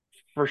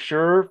for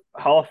sure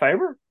Hall of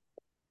Famer?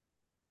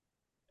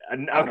 I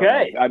don't know.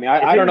 Okay, I mean,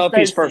 if I he don't would know have if stayed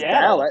he's in first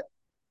Seattle, ballot.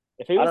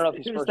 if I don't know if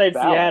he he's would have first stayed in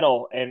ballot.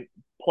 Seattle and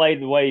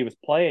played the way he was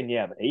playing,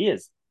 yeah, but he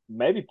has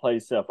maybe played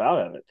himself out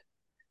of it.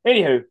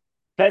 Anywho,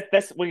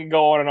 that's we can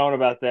go on and on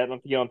about that.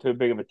 Not to get on too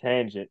big of a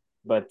tangent,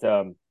 but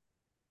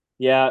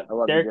yeah, I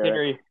love you, Derrick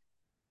Derek.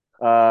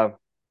 Henry.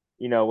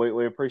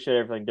 We appreciate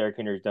everything Derrick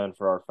Henry's done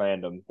for our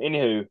fandom.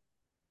 Anywho,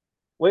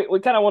 we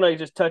kind of want to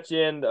just touch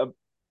in a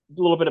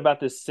little bit about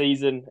this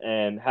season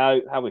and how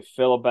we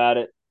feel about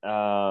it.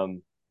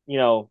 You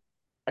know,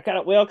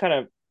 we all kind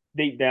of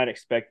deep down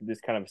expected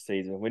this kind of a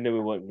season. We knew we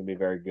wasn't going to be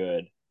very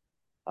good.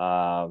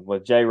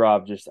 With J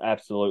Rob just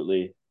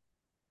absolutely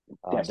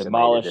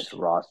Decimated this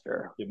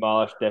roster.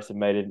 demolished,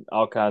 decimated,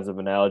 all kinds of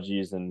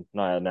analogies and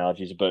not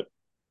analogies, but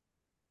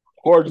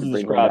words to Bring him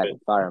describe back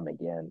and fire him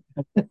again.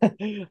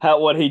 it. How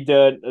what he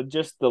did,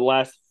 just the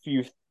last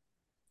few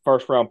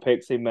first round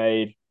picks he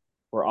made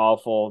were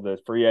awful. The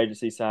free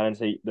agency signings,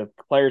 the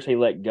players he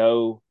let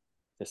go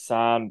to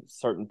sign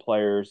certain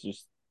players,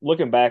 just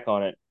looking back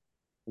on it,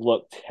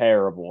 looked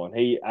terrible, and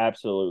he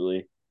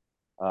absolutely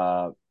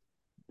uh,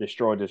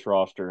 destroyed this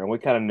roster. And we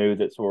kind of knew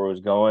that's where it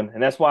was going,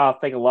 and that's why I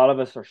think a lot of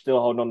us are still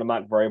holding on to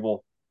Mike Vrabel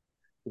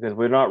because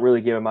we're not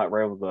really giving Mike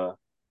Vrabel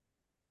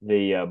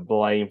the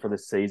blame for the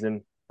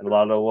season in a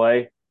lot of the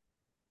way.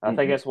 I think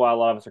Mm-mm. that's why a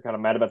lot of us are kind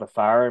of mad about the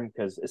firing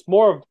because it's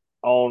more of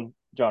on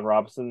John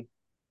Robinson.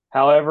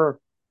 However,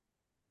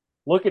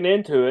 looking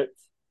into it,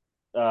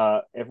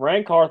 if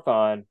Rand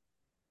Carthon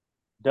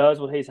does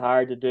what he's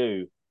hired to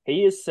do,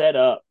 he is set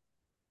up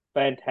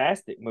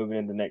fantastic moving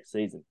into next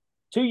season.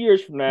 2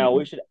 years from now,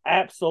 we Mm-mm. should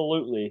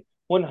absolutely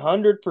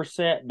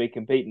 100% be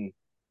competing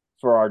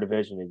for our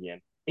division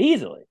again,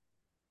 easily.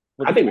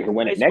 With I the think we cap can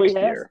win it space we next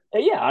have, year.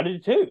 yeah, I do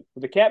too.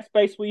 With the cap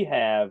space we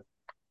have,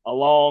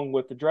 along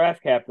with the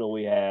draft capital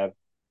we have,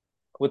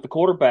 with the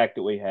quarterback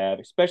that we have,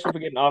 especially if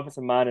we get an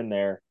offensive mind in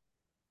there,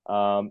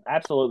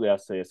 absolutely, I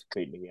see us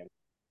competing again.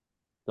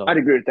 I'd So,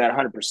 agree with that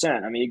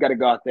 100%. I mean, you got to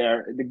go out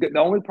there. The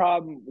only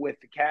problem with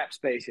the cap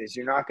space is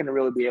you're not going to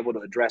really be able to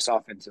address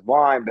offensive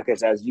line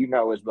because, as you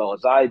know as well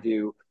as I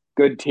do,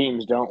 good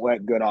teams don't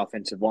let good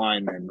offensive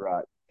linemen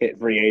right, hit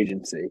free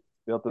agency.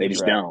 built through They the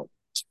just draft. don't.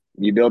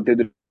 You build through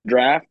the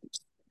draft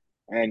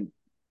and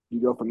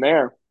you go from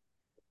there.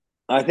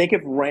 I think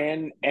if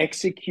Rand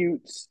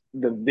executes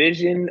the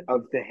vision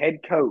of the head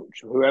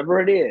coach, whoever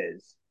it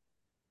is,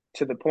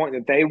 to the point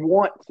that they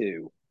want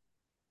to,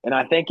 and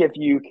I think if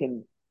you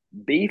can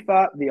beef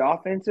up the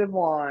offensive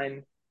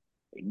line,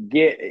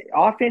 get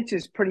offense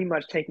is pretty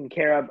much taken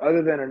care of,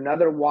 other than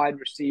another wide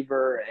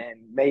receiver and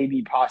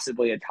maybe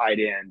possibly a tight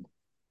end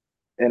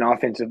and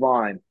offensive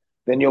line,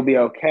 then you'll be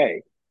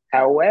okay.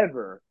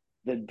 However,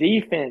 the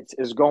defense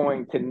is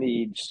going to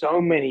need so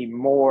many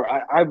more.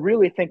 I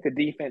really think the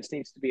defense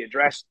needs to be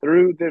addressed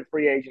through the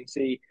free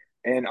agency,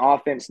 and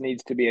offense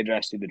needs to be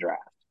addressed through the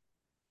draft.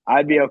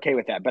 I'd be okay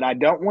with that, but I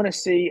don't want to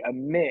see a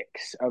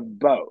mix of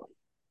both.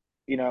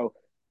 You know,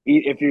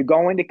 if you're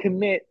going to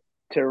commit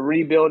to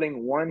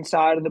rebuilding one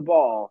side of the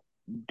ball,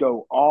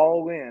 go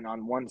all in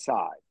on one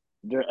side,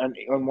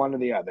 on one or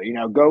the other.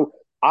 Go.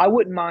 I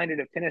wouldn't mind it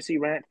if Tennessee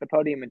ran it to the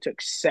podium and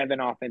took 7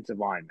 offensive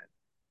linemen.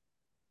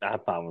 I'm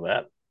fine with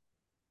that.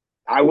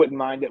 I wouldn't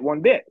mind it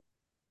one bit.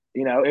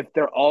 If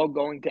they're all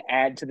going to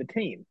add to the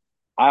team.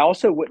 I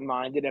also wouldn't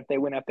mind it if they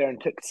went up there and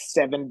took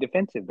 7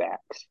 defensive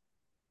backs.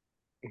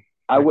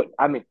 I would.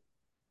 I mean,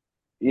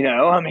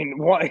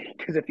 why?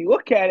 Because if you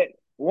look at it,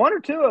 1 or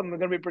 2 of them are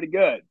going to be pretty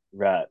good.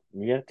 Right,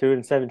 you got 2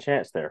 and 7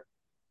 chance there.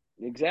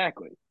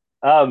 Exactly.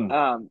 Um,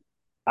 Um,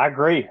 I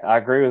agree. I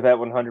agree with that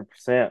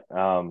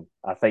 100%.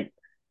 I think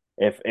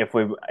if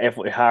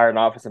we hire an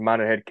offensive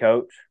minded head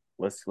coach,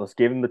 let's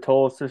give him the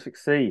tools to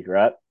succeed.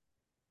 Right.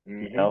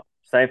 mm-hmm.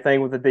 Same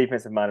thing with the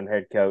defensive minded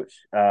head coach.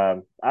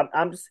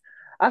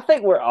 I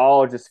think we're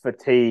all just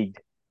fatigued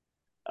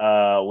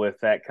with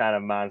that kind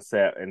of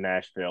mindset in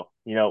Nashville.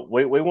 We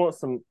want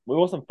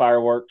some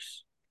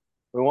fireworks.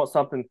 We want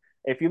something.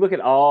 If you look at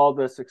all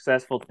the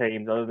successful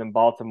teams other than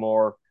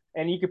Baltimore,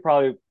 and you could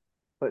probably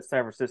put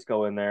San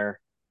Francisco in there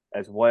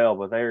as well,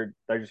 but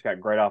they just got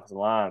great offensive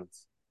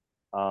lines.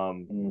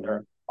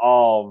 They're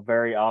all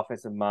very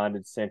offensive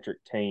minded centric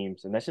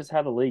teams, and that's just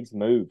how the league's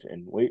moved.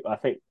 And I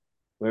think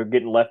we're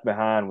getting left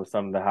behind with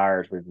some of the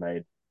hires we've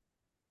made.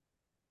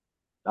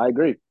 I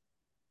agree.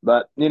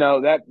 But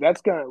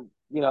that's gonna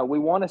we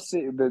want to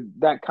see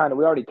that kind of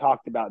we already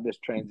talked about this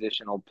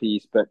transitional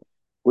piece, but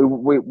we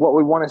what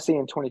we want to see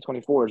in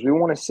 2024 is we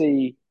want to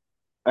see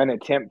an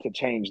attempt to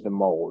change the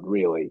mold.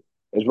 Really,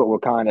 is what we're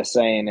kind of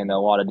saying in a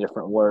lot of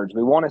different words.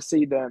 We want to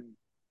see them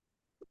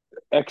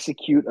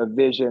execute a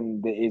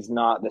vision that is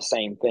not the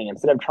same thing.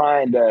 Instead of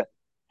trying to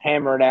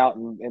hammer it out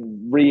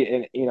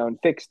and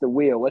fix the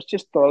wheel, let's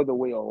just throw the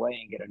wheel away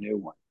and get a new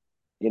one.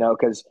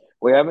 Because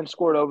we haven't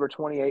scored over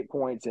 28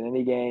 points in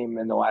any game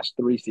in the last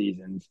 3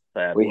 seasons.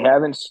 We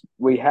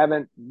Sadly.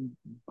 haven't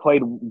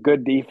played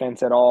good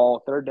defense at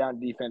all. Third down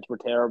defense were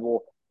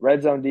terrible.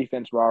 Red zone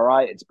defense were all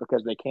right. It's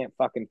because they can't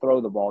fucking throw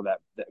the ball. That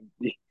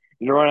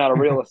you're running out of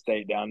real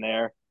estate down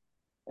there,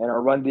 and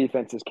our run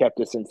defense has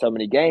kept us in so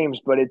many games.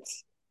 But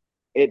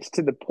it's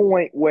to the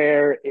point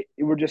where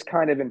we're just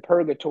kind of in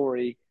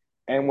purgatory,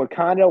 and we're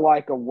kind of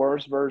like a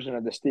worse version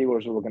of the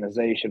Steelers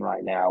organization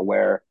right now,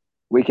 where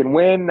we can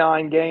win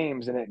 9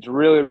 games, and it's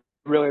really,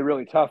 really,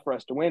 really tough for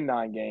us to win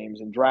 9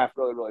 games and draft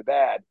really, really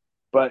bad.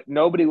 But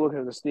nobody looks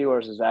at the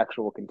Steelers as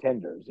actual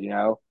contenders,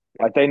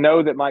 Like they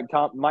know that Mike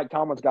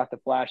Tomlin's got the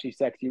flashy,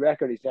 sexy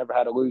record. He's never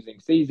had a losing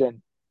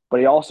season, but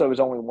he also has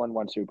only won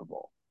one Super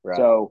Bowl. Right.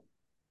 So,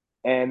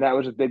 and that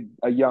was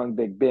a young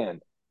Big Ben.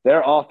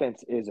 Their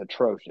offense is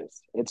atrocious.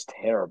 It's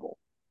terrible.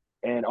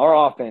 And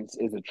our offense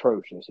is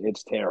atrocious.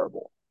 It's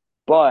terrible.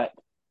 But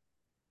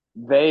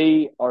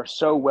they are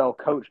so well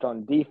coached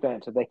on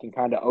defense that they can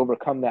kind of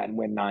overcome that and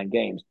win 9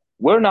 games.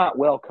 We're not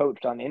well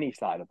coached on any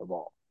side of the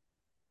ball.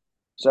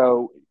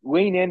 So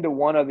lean into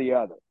one or the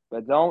other,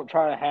 but don't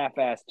try to half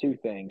ass two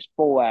things,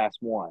 full ass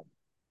one.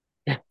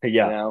 You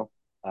Yeah, know?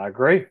 I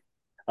agree.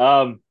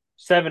 7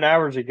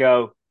 hours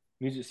ago,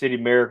 Music City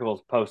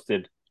Miracles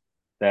posted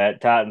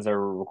that Titans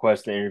are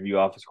requesting to interview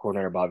offense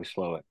coordinator Bobby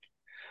Slowick.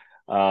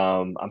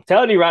 I'm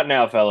telling you right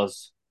now,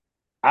 fellas,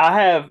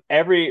 I have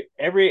every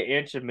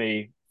inch of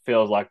me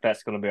feels like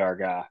that's going to be our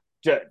guy,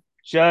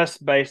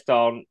 just based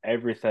on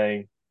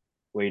everything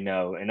we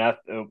know. And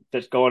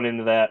just going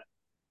into that,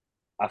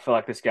 I feel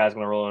like this guy's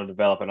going to really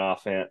develop an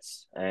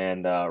offense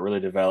and really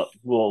develop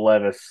Will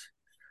Levis.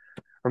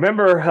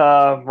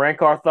 Remember, Rank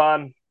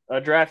Arthon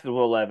drafted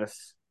Will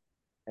Levis,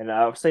 and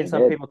I've seen He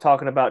some did. people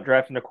talking about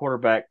drafting a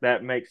quarterback.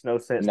 That makes no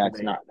sense And to that's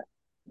me. not I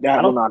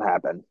that will don't. not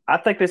happen. I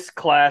think this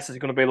class is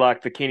going to be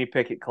like the Kenny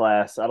Pickett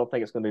class. I don't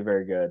think it's going to be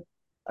very good.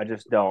 I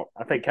just don't.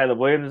 I think Caleb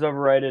Williams is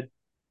overrated.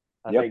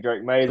 I Yep. think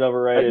Drake May is Drake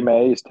overrated.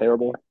 May is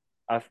terrible.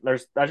 I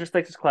just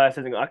think this class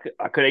isn't.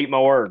 I could eat my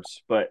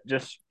words, but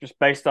just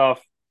based off,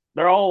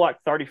 they're all like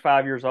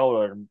 35 years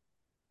older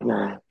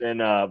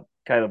than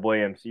Caleb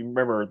Williams. You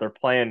remember they're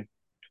playing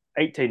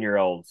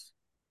 18-year-olds.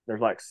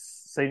 There's like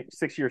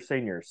 6 year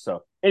seniors.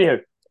 So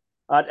anywho,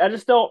 I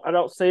just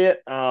don't see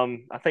it.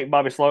 I think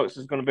Bobby Sloaks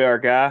is going to be our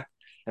guy,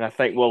 and I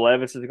think Will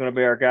Levis is going to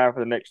be our guy for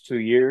the next 2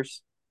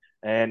 years.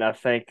 And I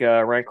think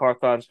Ray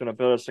Carthon is going to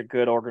build us a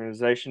good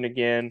organization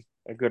again,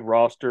 a good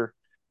roster,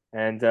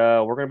 and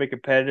we're going to be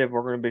competitive.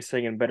 We're going to be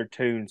singing better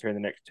tunes here in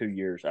the next 2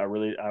 years. I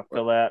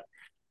feel that,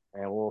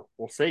 and we'll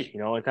see.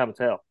 Only time will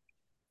tell.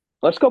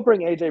 Let's go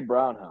bring AJ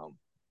Brown home.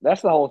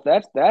 That's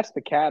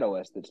the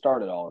catalyst that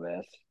started all of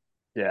this.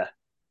 Yeah,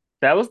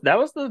 that was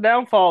the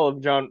downfall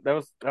of John. That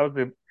was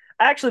the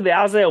actually the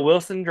Isaiah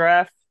Wilson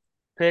draft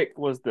pick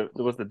was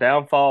the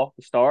downfall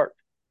to start.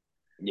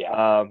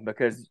 Yeah.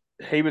 Because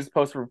he was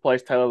supposed to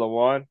replace Taylor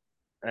Lewan,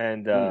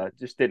 and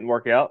just didn't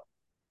work out.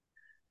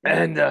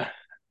 And Dylan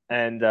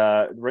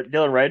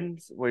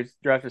Radins, we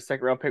drafted a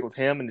second round pick with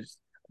him, and just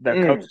the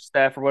coaching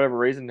staff for whatever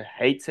reason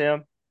hates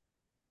him.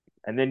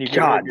 And then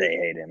God, they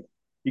hate him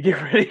you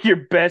get rid of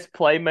your best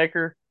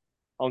playmaker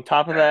on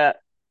top of that,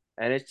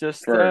 and it's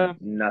just for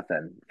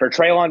nothing. For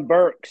Treylon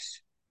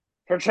Burks.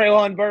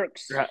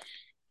 right,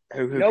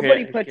 who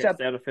Nobody can't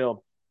stay on the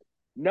field.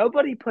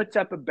 Nobody puts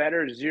up a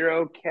better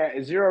zero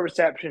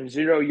reception,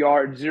 0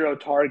 yards, zero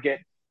target,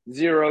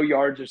 0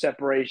 yards of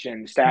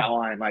separation stat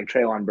line like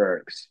Treylon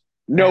Burks.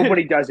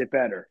 Nobody does it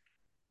better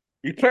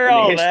You pair in the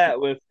all history. that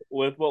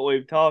with what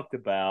we've talked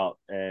about,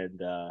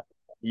 and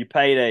you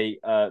paid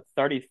a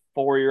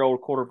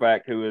 34-year-old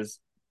quarterback who is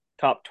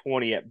top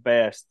 20 at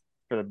best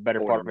for the better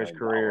part $40 of his million.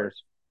 career,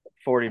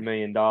 $40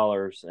 million,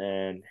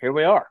 and here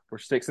we are. We're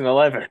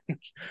 6-11.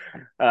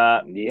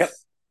 Yep.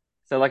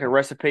 So like a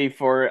recipe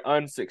for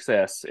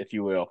unsuccess, if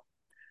you will.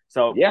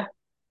 So yeah,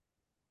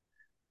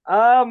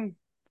 I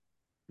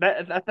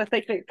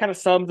think that kind of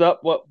sums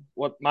up what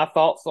my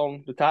thoughts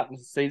on the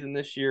Titans season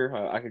this year.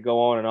 I could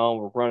go on and on.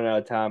 We're running out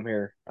of time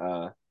here.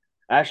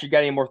 Ashley, got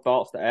any more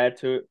thoughts to add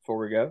to it before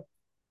we go?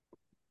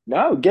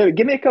 no,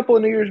 give me a couple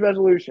of New Year's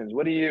resolutions.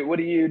 What are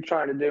you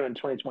trying to do in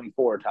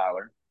 2024,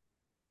 Tyler?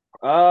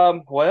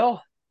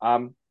 Well,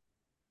 I'm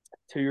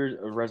 2 years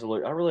of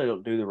resolution. I really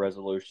don't do the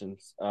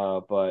resolutions,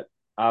 but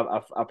I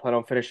plan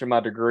on finishing my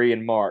degree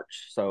in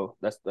March, so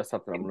that's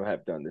something I'm gonna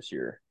have done this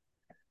year.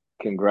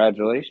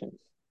 Congratulations.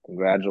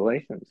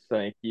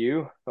 Thank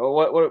you.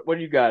 What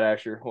do you got,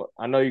 Asher?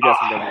 I know you got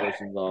some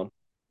resolutions on.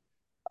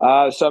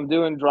 So I'm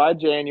doing dry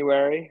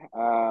January,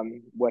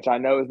 which I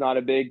know is not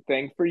a big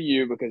thing for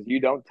you because you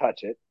don't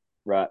touch it.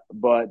 Right.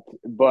 But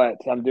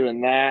I'm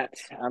doing that.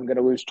 I'm going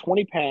to lose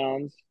 20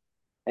 pounds,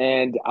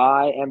 and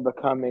I am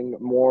becoming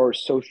more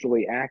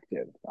socially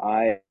active.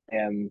 I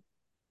am,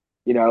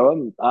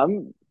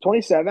 I'm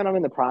 27. I'm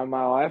in the prime of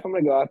my life. I'm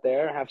going to go out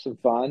there, have some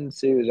fun,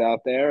 see who's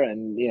out there,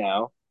 and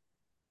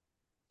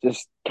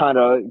just kind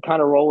of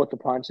roll with the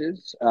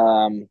punches.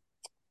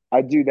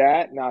 I do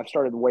that now. I've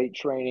started weight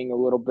training a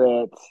little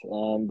bit,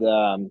 and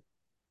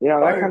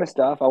that kind of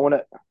stuff. I want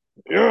to,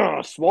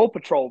 yeah, Swole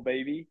Patrol,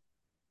 baby.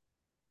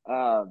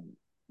 Yeah,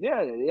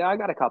 I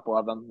got a couple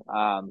of them.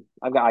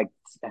 I've got,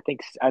 I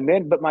think, and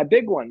then, but my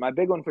big one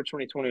for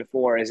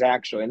 2024 is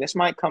actually, and this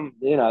might come,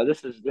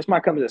 this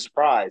might come as a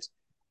surprise.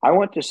 I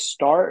want to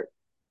start,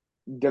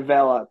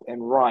 develop,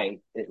 and write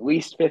at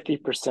least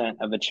 50%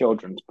 of a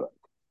children's book.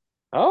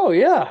 Oh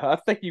yeah, I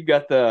think you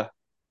could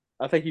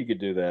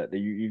do that.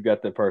 You've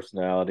got the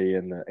personality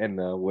and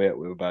the wit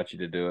about you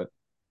to do it.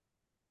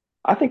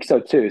 I think so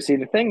too. See,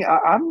 the thing,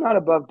 I'm not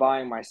above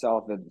buying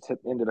myself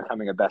into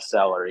becoming a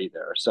bestseller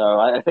either. So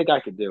I think I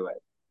could do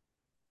it.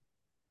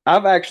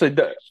 I've actually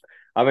done.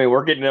 I mean,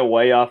 we're getting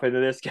way off into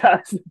this,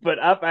 guys, but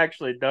I've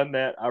actually done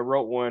that. I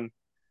wrote one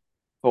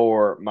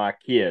for my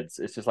kids.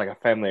 It's just like a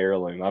family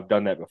heirloom. I've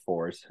done that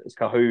before. It's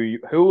called Who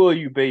Will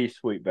You Be,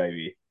 Sweet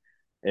Baby?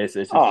 It's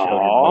a children's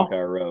book Oh, I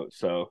wrote.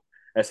 So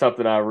that's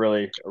something I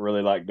really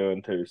like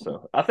doing too.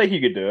 So I think you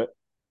could do it.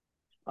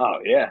 oh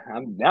yeah.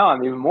 I'm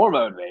even more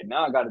motivated.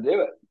 Now I got to do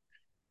it.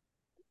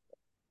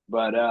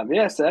 But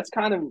yeah, so that's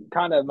kind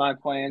of my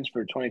plans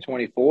for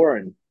 2024,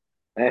 and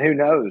who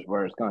knows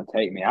where it's going to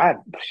take me.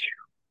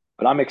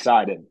 But I'm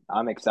excited.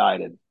 I'm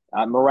excited.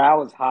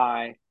 Morale is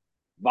high,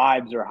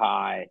 vibes are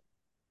high,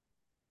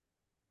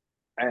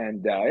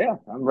 and yeah,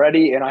 I'm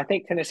ready. And I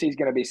think Tennessee's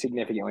going to be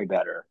significantly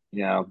better.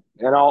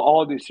 And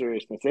all due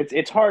seriousness,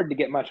 it's hard to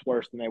get much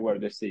worse than they were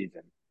this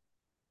season.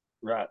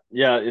 Right.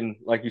 Yeah, and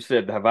like you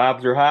said, the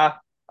vibes are high.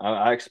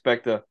 I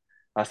expect a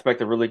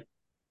really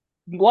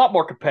lot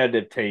more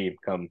competitive team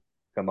come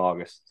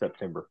August,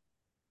 September.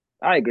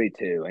 I agree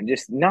too, and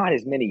just not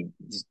as many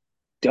just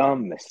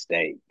dumb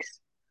mistakes.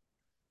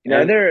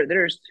 And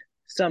There's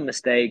some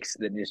mistakes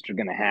that just are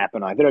going to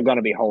happen. Like, there are going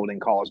to be holding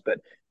calls, but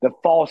the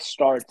false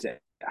starts at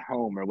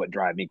home are what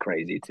drive me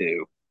crazy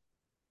too.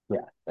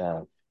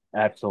 yeah,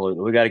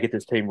 absolutely. We got to get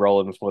this team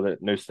rolling before the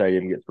new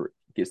stadium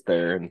gets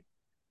there, and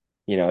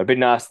it'd be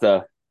nice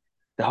to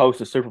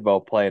host a Super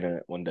Bowl playing in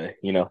it one day.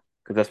 Because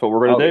that's what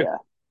we're Oh gonna do. yeah,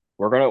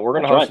 We're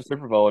gonna that's host right. a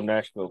Super Bowl in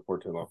Nashville before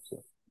too long.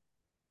 So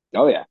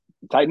Oh yeah,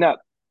 tighten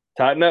up.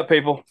 tighten up,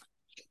 people.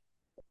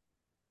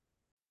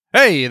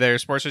 Hey there,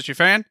 sports history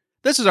fan.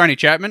 This is Arnie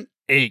Chapman,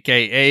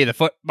 aka the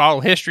Football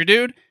History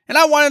Dude, and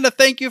I wanted to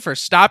thank you for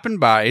stopping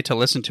by to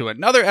listen to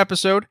another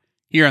episode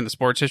here on the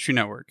Sports History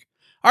Network.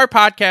 Our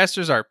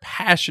podcasters are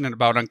passionate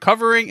about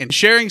uncovering and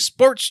sharing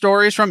sports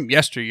stories from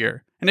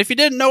yesteryear. And if you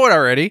didn't know it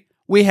already,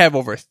 we have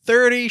over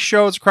 30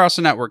 shows across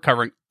the network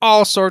covering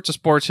all sorts of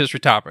sports history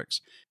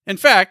topics. In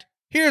fact,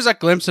 here's a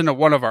glimpse into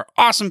one of our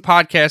awesome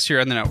podcasts here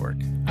on the network.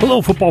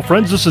 Hello, football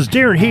friends. This is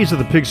Darren Hayes of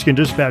the Pigskin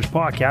Dispatch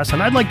podcast,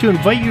 and I'd like to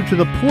invite you to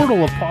the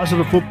portal of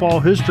positive football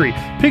history,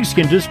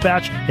 Pigskin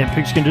Dispatch and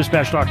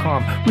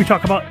pigskindispatch.com. We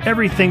talk about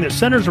everything that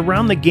centers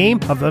around the game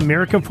of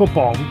American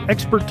football,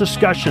 expert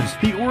discussions,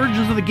 the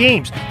origins of the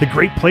games, the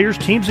great players,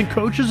 teams, and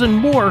coaches, and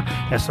more,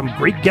 and some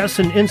great guests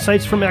and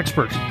insights from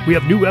experts. We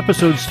have new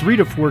episodes 3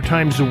 to 4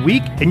 times a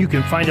week, and you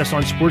can find us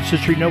on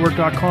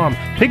sportshistorynetwork.com,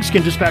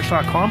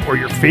 pigskindispatch.com, or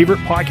your favorite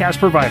podcast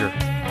provider.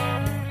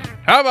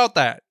 How about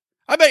that?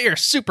 I bet you're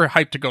super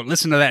hyped to go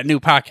listen to that new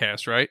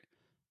podcast, right?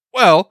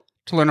 Well,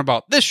 to learn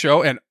about this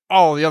show and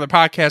all the other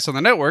podcasts on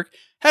the network,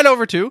 head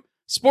over to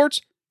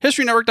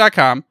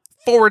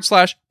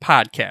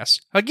sportshistorynetwork.com/podcasts.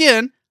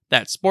 Again,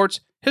 that's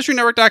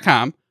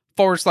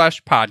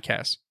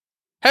sportshistorynetwork.com/podcasts.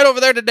 Head over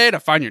there today to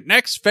find your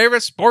next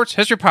favorite sports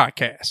history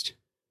podcast.